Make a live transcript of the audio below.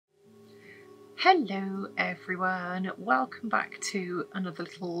Hello everyone, welcome back to another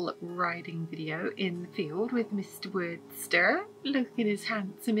little riding video in the field with Mr. Woodster, looking as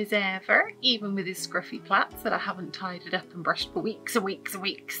handsome as ever, even with his scruffy plaits that I haven't tidied up and brushed for weeks and weeks and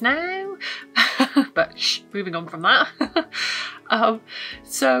weeks now. But shh, moving on from that.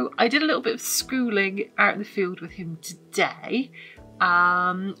 So I did a little bit of schooling out in the field with him today.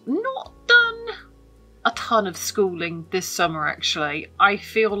 Not done a ton of schooling this summer actually. I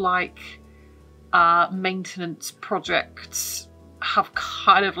feel like maintenance projects have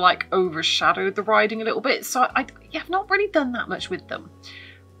kind of like overshadowed the riding a little bit, so I've not really done that much with them,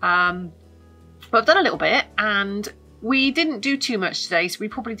 but I've done a little bit, and we didn't do too much today, so we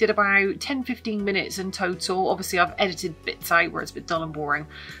probably did about 10-15 minutes in total. Obviously I've edited bits out where it's a bit dull and boring,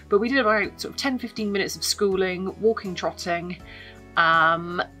 but we did about sort of 10-15 minutes of schooling, walking, trotting,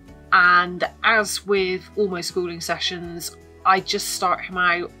 and as with all my schooling sessions, I just start him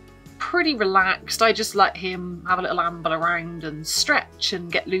out pretty relaxed. I just let him have a little amble around and stretch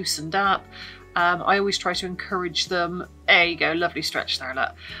and get loosened up. I always try to encourage them, there you go, lovely stretch there,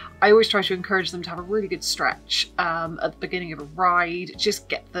 look. I always try to encourage them to have a really good stretch at the beginning of a ride, just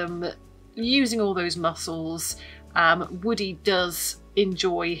get them using all those muscles. Woody does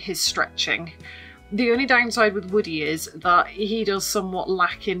enjoy his stretching. The only downside with Woody is that he does somewhat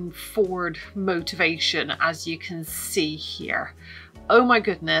lack in forward motivation, as you can see here. Oh my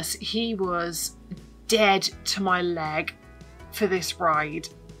goodness, he was dead to my leg for this ride.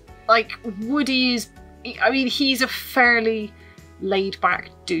 Like, Woody is, I mean, he's a fairly laid back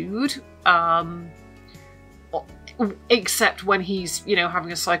dude, except when he's, you know,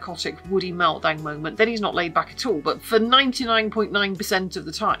 having a psychotic Woody meltdown moment, then he's not laid back at all. But for 99.9% of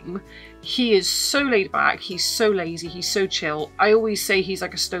the time, he is so laid back, he's so lazy, he's so chill. I always say he's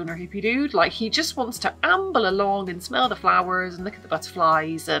like a stoner hippie dude. Like, he just wants to amble along and smell the flowers and look at the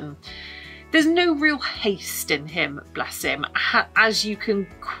butterflies, and there's no real haste in him, bless him, as you can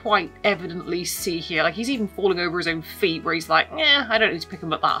quite evidently see here. Like, he's even falling over his own feet where he's like, yeah, I don't need to pick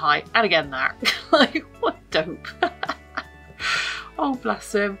him up that high. And again there. Like, what dope. Oh,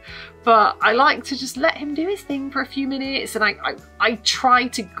 bless him. But I like to just let him do his thing for a few minutes, and I try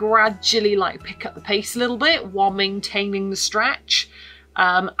to gradually like pick up the pace a little bit while maintaining the stretch.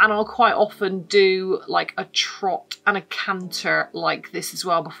 And I'll quite often do like a trot and a canter like this as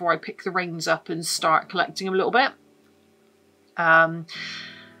well before I pick the reins up and start collecting him a little bit. I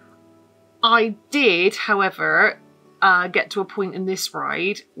did, however, get to a point in this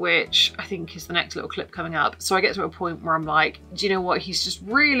ride, which I think is the next little clip coming up. So I get to a point where I'm like, do you know what? He's just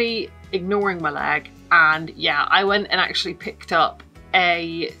really ignoring my leg. And yeah, I went and actually picked up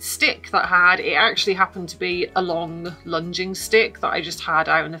a stick that it actually happened to be a long lunging stick that I just had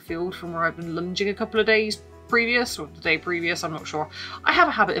out in the field from where I've been lunging a couple of days previous, or the day previous, I'm not sure. I have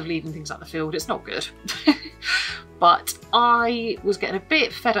a habit of leaving things out in the field, it's not good. But I was getting a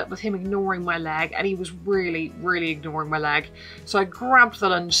bit fed up with him ignoring my leg, and he was really, really ignoring my leg. So I grabbed the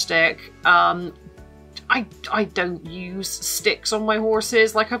lunge stick. I don't use sticks on my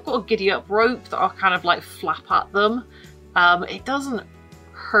horses. Like, I've got a giddy up rope that I'll kind of like flap at them. It doesn't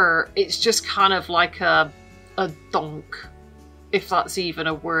hurt, it's just kind of like a donk, if that's even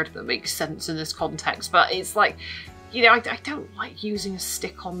a word that makes sense in this context. But it's like, you know, I don't like using a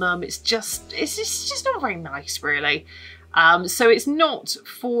stick on them. It's just not very nice, really. So it's not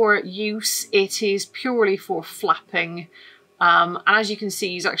for use, it is purely for flapping. And as you can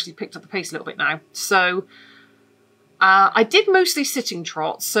see, he's actually picked up the pace a little bit now. So I did mostly sitting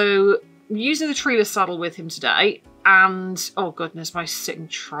trot, so using the treeless saddle with him today. And oh goodness, my sitting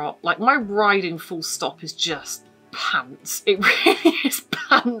trot, like my riding full stop is just pants. It really is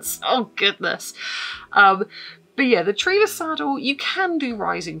pants. Oh goodness. But yeah, the treeless saddle, you can do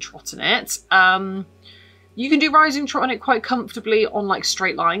rising trot in it. You can do rising trot in it quite comfortably on like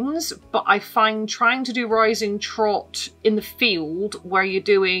straight lines, but I find trying to do rising trot in the field where you're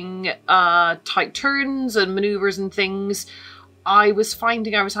doing tight turns and maneuvers and things, I was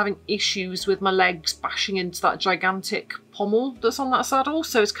finding I was having issues with my legs bashing into that gigantic pommel that's on that saddle.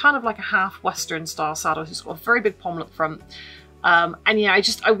 So it's kind of like a half Western style saddle. It's got a very big pommel up front. And yeah,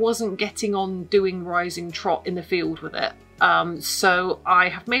 I wasn't getting on doing rising trot in the field with it. So I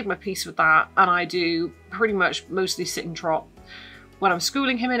have made my peace with that, and I do pretty much mostly sitting trot when I'm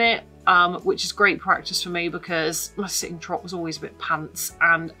schooling him in it, which is great practice for me because my sitting trot was always a bit pants.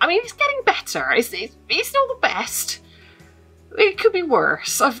 And I mean, it's getting better. It's not the best. It could be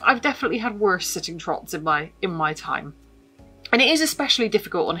worse. I've definitely had worse sitting trots in my time. And it is especially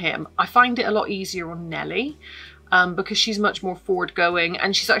difficult on him. I find it a lot easier on Nellie because she's much more forward going,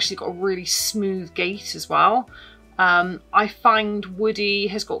 and she's actually got a really smooth gait as well. I find Woody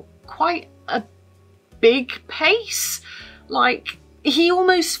has got quite a big pace. Like, he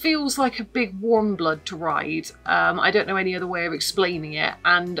almost feels like a big warm blood to ride. I don't know any other way of explaining it,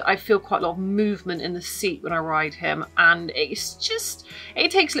 and I feel quite a lot of movement in the seat when I ride him, and it's just, it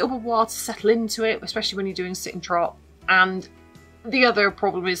takes a little while to settle into it, especially when you're doing sit and trot. And the other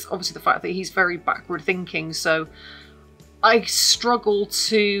problem is obviously the fact that he's very backward thinking, so I struggle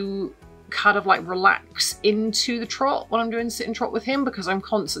to kind of like relax into the trot when I'm doing sit and trot with him, because I'm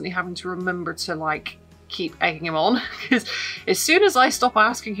constantly having to remember to like keep egging him on, because as soon as I stop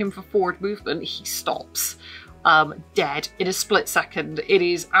asking him for forward movement, he stops dead in a split second. It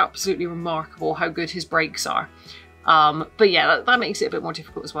is absolutely remarkable how good his brakes are. But yeah, that makes it a bit more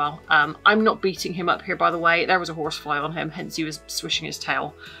difficult as well. I'm not beating him up here, by the way. There was a horsefly on him, hence he was swishing his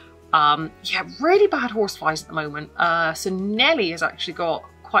tail. Yeah, really bad horseflies at the moment. So Nelly has actually got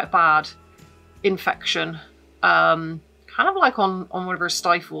quite a bad infection. Kind of like on one of her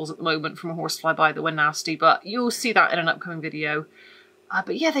stifles at the moment from a horsefly bite that went nasty, but you'll see that in an upcoming video.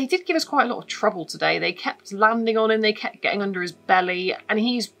 But yeah, they did give us quite a lot of trouble today. They kept landing on him, they kept getting under his belly, and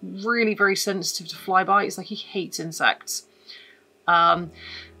he's really very sensitive to fly bites. Like, he hates insects. But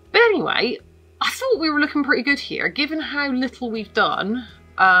anyway, I thought we were looking pretty good here, given how little we've done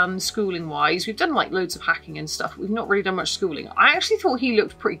schooling wise. We've done like loads of hacking and stuff. We've not really done much schooling. I actually thought he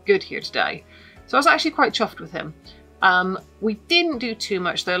looked pretty good here today, so I was actually quite chuffed with him. We didn't do too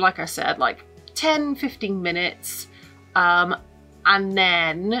much though, like I said, like 10-15 minutes, and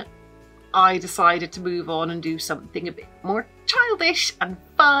then I decided to move on and do something a bit more childish and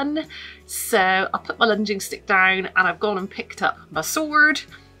fun. So I put my lunging stick down and I've gone and picked up my sword.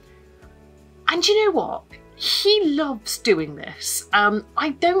 And you know what? He loves doing this.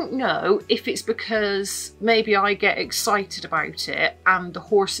 I don't know if it's because maybe I get excited about it and the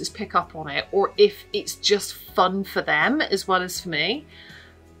horses pick up on it, or if it's just fun for them as well as for me.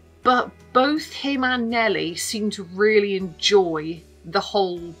 But both him and Nelly seem to really enjoy the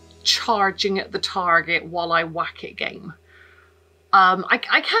whole charging at the target while I whack it game. I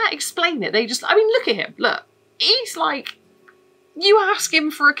can't explain it. They just, I mean, look at him. Look, he's like, you ask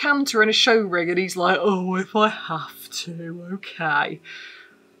him for a canter and a show ring and he's like, oh, if I have to, okay.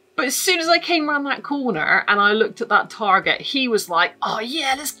 But as soon as I came around that corner and I looked at that target, he was like, oh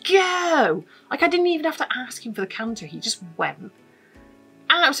yeah, let's go. Like, I didn't even have to ask him for the canter. He just went.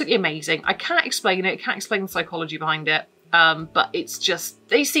 Absolutely amazing. I can't explain it. Can't explain the psychology behind it. But it's just,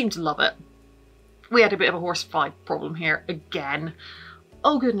 they seem to love it. We had a bit of a horsefly problem here again.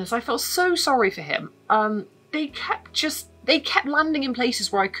 Oh goodness, I felt so sorry for him. They kept landing in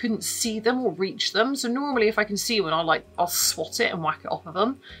places where I couldn't see them or reach them. So normally if I can see one, I'll swat it and whack it off of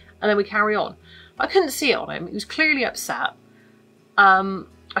them, and then we carry on. I couldn't see it on him. He was clearly upset.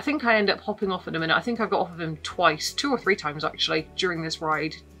 I think I ended up hopping off in a minute. I think I got off of him twice, 2 or 3 times actually, during this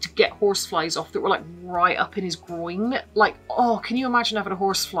ride to get horseflies off that were like right up in his groin. Like, oh, can you imagine having a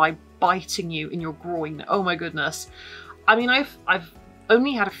horsefly biting you in your groin? Oh my goodness. I mean, I've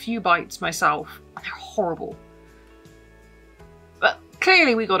only had a few bites myself, and they're horrible. But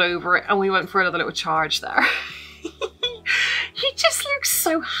clearly we got over it and we went for another little charge there. He just looks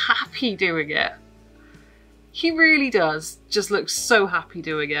so happy doing it. He really does just look so happy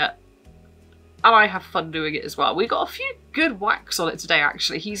doing it. And I have fun doing it as well. We got a few good whacks on it today,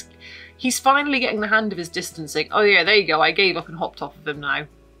 actually. He's finally getting the hand of his distancing. Oh yeah, there you go. I gave up and hopped off of him now.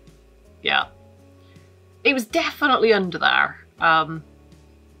 Yeah. It was definitely under there.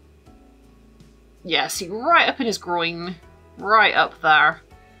 Yeah, see, right up in his groin. Right up there.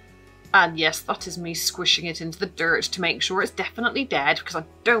 And yes, that is me squishing it into the dirt to make sure it's definitely dead, because I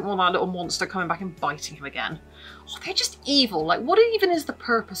don't want that little monster coming back and biting him again. Oh, they're just evil. Like, what even is the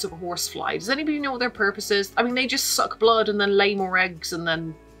purpose of a horsefly? Does anybody know what their purpose is? I mean, they just suck blood and then lay more eggs and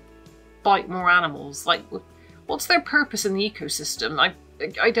then bite more animals. Like, what's their purpose in the ecosystem?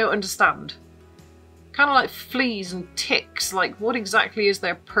 I don't understand. Kind of like fleas and ticks. Like, what exactly is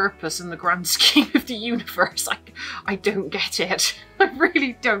their purpose in the grand scheme of the universe? I don't get it. I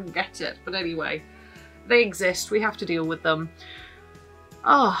really don't get it. But anyway, they exist. We have to deal with them.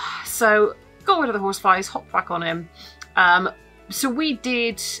 Oh, so got rid of the horseflies, hopped back on him. So we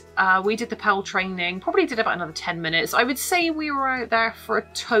did the pell training. Probably did about another 10 minutes. I would say we were out there for a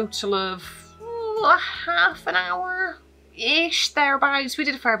total of half an hour-ish, thereabouts. We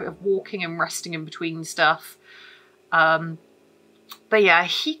did a fair bit of walking and resting in between stuff. But yeah,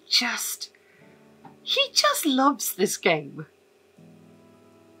 he just loves this game.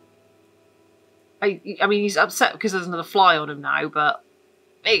 I mean, he's upset because there's another fly on him now, but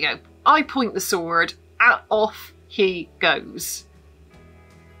there you go. I point the sword, and off he goes.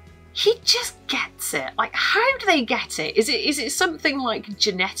 he just gets it. Like, how do they get it? Is it something like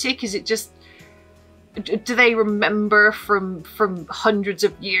genetic? Is it just, do they remember from hundreds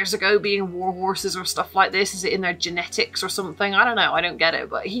of years ago being war horses or stuff like this? Is it in their genetics or something? I don't know. I don't get it.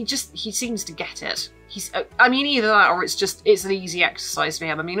 But he seems to get it. I mean, either that or it's an easy exercise for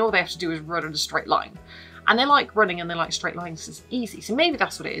him. I mean, all they have to do is run in a straight line. And they like running and they like straight lines. It's easy. So maybe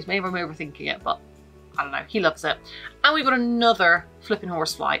that's what it is. Maybe I'm overthinking it, but I don't know. He loves it. And we've got another flipping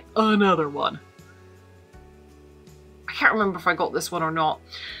horsefly. Another one. I can't remember if I got this one or not.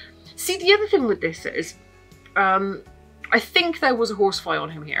 See, the other thing with this is, I think there was a horsefly on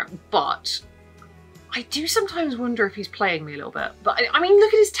him here, but I do sometimes wonder if he's playing me a little bit. But I mean,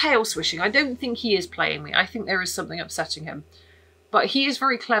 look at his tail swishing. I don't think he is playing me. I think there is something upsetting him. But he is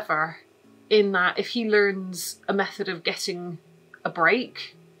very clever in that if he learns a method of getting a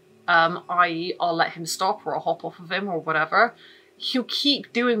break, i.e. I'll let him stop or I'll hop off of him or whatever, he'll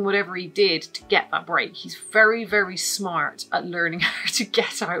keep doing whatever he did to get that break. He's very, very smart at learning how to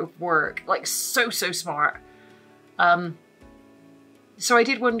get out of work. Like, so smart. So I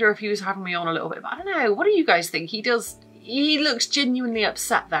did wonder if he was having me on a little bit, but I don't know. What do you guys think? He looks genuinely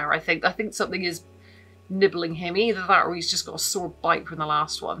upset there, I think. I think something is nibbling him. Either that or he's just got a sore bite from the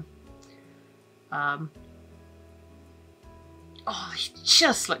last one. Oh, he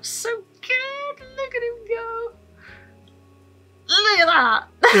just looks so good. Look at him go. Look at that.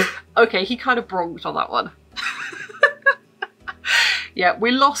 Okay, he kind of bronked on that one. Yeah, we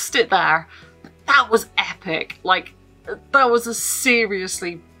lost it there. That was epic. Like, that was a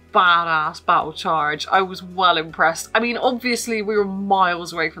seriously badass battle charge. I was well impressed. I mean, obviously we were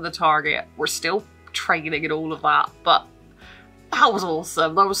miles away from the target. We're still training and all of that, but that was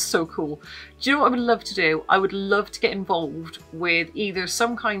awesome. That was so cool. Do you know what I would love to do? I would love to get involved with either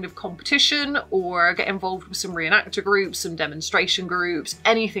some kind of competition or get involved with some reenactor groups, some demonstration groups,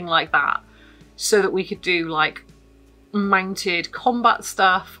 anything like that, so that we could do like mounted combat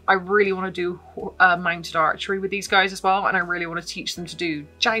stuff. I really want to do mounted archery with these guys as well, and I really want to teach them to do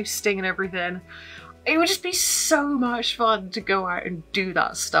jousting and everything. It would just be so much fun to go out and do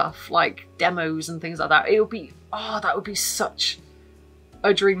that stuff, like demos and things like that. It would be, oh, that would be such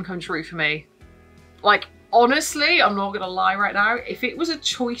a dream come true for me. Like, honestly, I'm not gonna lie right now, if it was a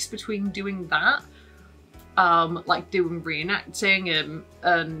choice between doing that, like doing reenacting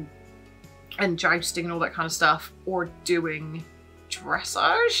and jousting and all that kind of stuff, or doing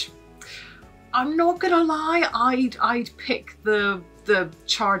dressage, I'm not gonna lie, I'd pick the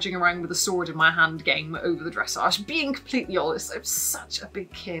charging around with a sword in my hand game over the dressage. Being completely honest, I'm such a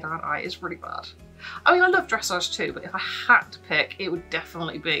big kid, aren't I? It's really bad. I mean, I love dressage too, but if I had to pick, it would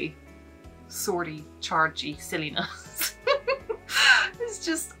definitely be swordy, chargy silliness. It's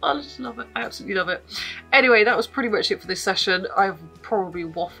just, I just love it. I absolutely love it. Anyway, that was pretty much it for this session. I've probably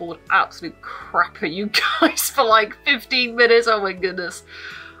waffled absolute crap at you guys for like 15 minutes. Oh my goodness.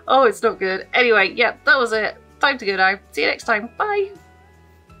 Oh, it's not good. Anyway, yeah, that was it. Time to go now. See you next time. Bye.